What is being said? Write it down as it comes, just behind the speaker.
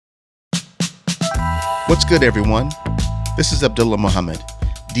What's good, everyone? This is Abdullah Muhammad,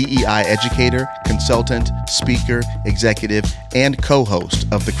 DEI educator, consultant, speaker, executive, and co-host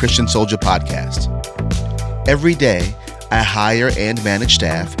of the Christian Soldier podcast. Every day, I hire and manage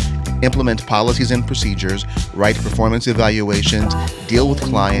staff, implement policies and procedures, write performance evaluations, deal with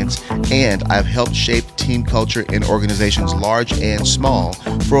clients, and I've helped shape team culture in organizations large and small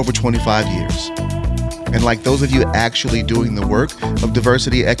for over 25 years. And like those of you actually doing the work of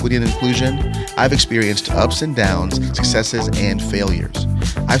diversity, equity, and inclusion, I've experienced ups and downs, successes, and failures.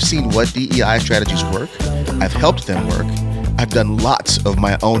 I've seen what DEI strategies work. I've helped them work. I've done lots of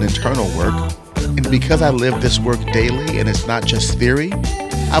my own internal work. And because I live this work daily and it's not just theory,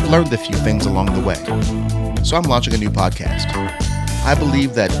 I've learned a few things along the way. So I'm launching a new podcast. I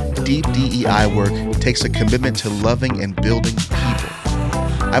believe that deep DEI work takes a commitment to loving and building people.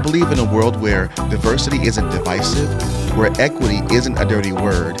 I believe in a world where diversity isn't divisive, where equity isn't a dirty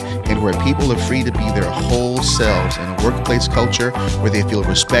word, and where people are free to be their whole selves in a workplace culture where they feel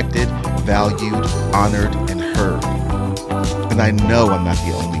respected, valued, honored, and heard. And I know I'm not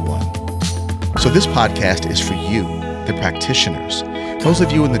the only one. So this podcast is for you, the practitioners, those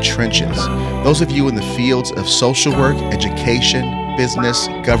of you in the trenches, those of you in the fields of social work, education, business,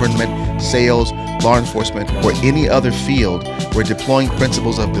 government, sales, law enforcement, or any other field where deploying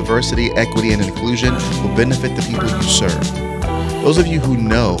principles of diversity, equity, and inclusion will benefit the people you serve. Those of you who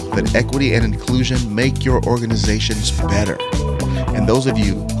know that equity and inclusion make your organizations better. And those of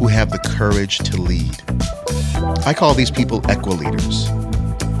you who have the courage to lead. I call these people EquiLeaders.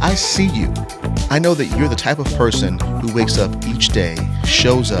 I see you. I know that you're the type of person who wakes up each day,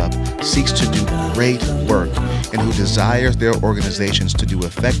 shows up, seeks to do great work, and who desires their organizations to do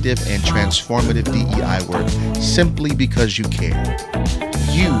effective and transformative DEI work simply because you care.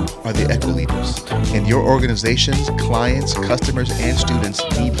 You are the EquiLeaders, and your organizations, clients, customers, and students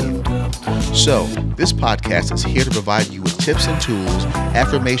need you. So, this podcast is here to provide you with tips and tools,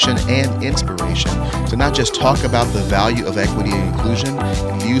 affirmation, and inspiration to not just talk about the value of equity and inclusion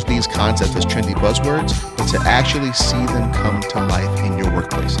and use these concepts as trendy buzzwords, but to actually see them come to life in your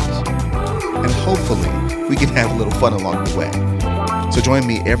workplaces. And hopefully, we can have a little fun along the way. So join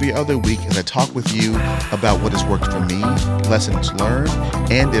me every other week as I talk with you about what has worked for me, lessons learned,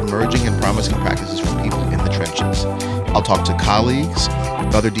 and emerging and promising practices from people in the trenches. I'll talk to colleagues,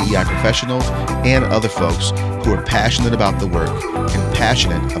 other DEI professionals, and other folks who are passionate about the work and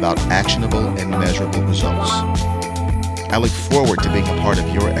passionate about actionable and measurable results. I look forward to being a part of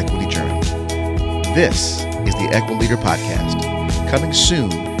your equity journey. This is the EquiLeader podcast, coming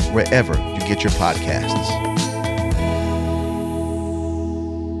soon wherever you get your podcasts.